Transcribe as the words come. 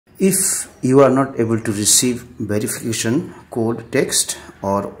If you are not able to receive verification code text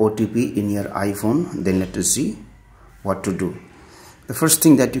or OTP in your iPhone, then let us see what to do. The first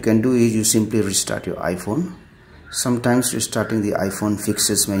thing that you can do is you simply restart your iPhone. Sometimes restarting the iPhone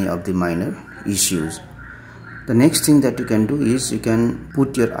fixes many of the minor issues. The next thing that you can do is you can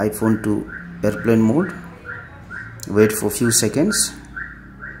put your iPhone to airplane mode, wait for a few seconds,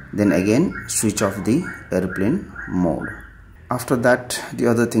 then again switch off the airplane mode. After that, the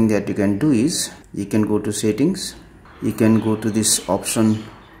other thing that you can do is you can go to settings, you can go to this option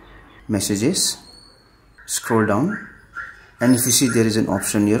messages, scroll down, and if you see there is an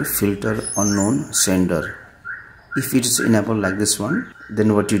option here, filter unknown sender. If it is enabled like this one,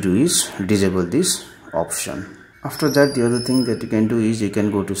 then what you do is disable this option. After that, the other thing that you can do is you can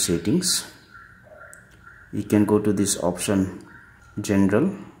go to settings, you can go to this option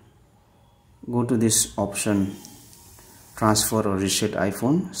general, go to this option transfer or reset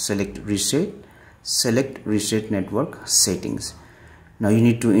iPhone, select reset network settings. Now you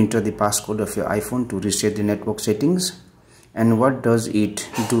need to enter the passcode of your iPhone to reset the network settings. And what does it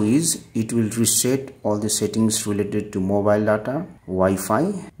do is it will reset all the settings related to mobile data,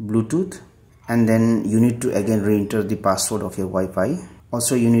 Wi-Fi, Bluetooth, and then you need to again re-enter the password of your Wi-Fi.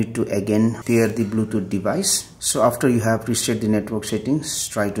 Also you need to again pair the Bluetooth device. So after you have reset the network settings,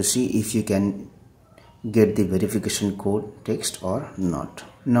 try to see if you can get the verification code text or not.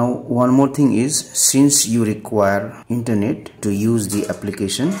 Now one more thing is, since you require internet to use the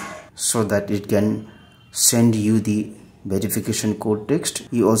application so that it can send you the verification code text,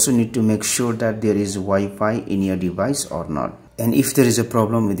 you also need to make sure that there is Wi-Fi in your device or not. And if there is a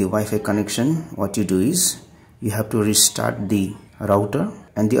problem with the Wi-Fi connection, what you do is you have to restart the router.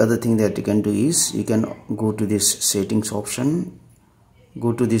 And the other thing that you can do is you can go to this settings option,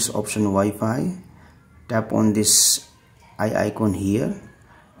 go to this option Wi-Fi, tap on this eye icon here,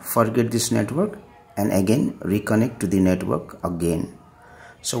 forget this network, and again reconnect to the network again.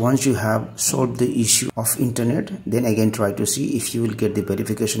 So once you have solved the issue of internet, then again try to see if you will get the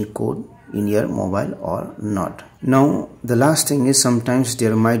verification code in your mobile or not. Now the last thing is, sometimes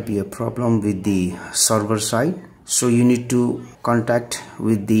there might be a problem with the server side, so you need to contact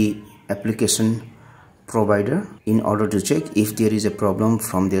with the application provider in order to check if there is a problem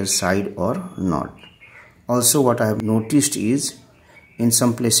from their side or not. Also, what I have noticed is in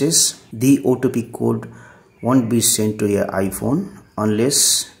some places the OTP code won't be sent to your iPhone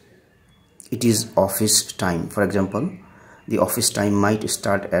unless it is office time. For example, the office time might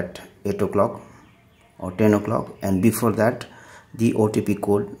start at 8 o'clock or 10 o'clock, and before that the OTP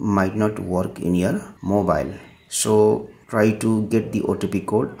code might not work in your mobile. So try to get the OTP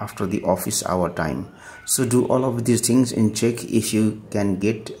code after the office hour time. So do all of these things and check if you can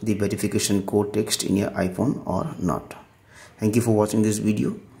get the verification code text in your iPhone or not. Thank you for watching this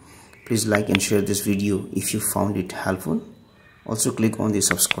video. Please like and share this video if you found it helpful. Also click on the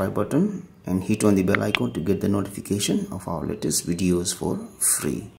subscribe button and hit on the bell icon to get the notification of our latest videos for free.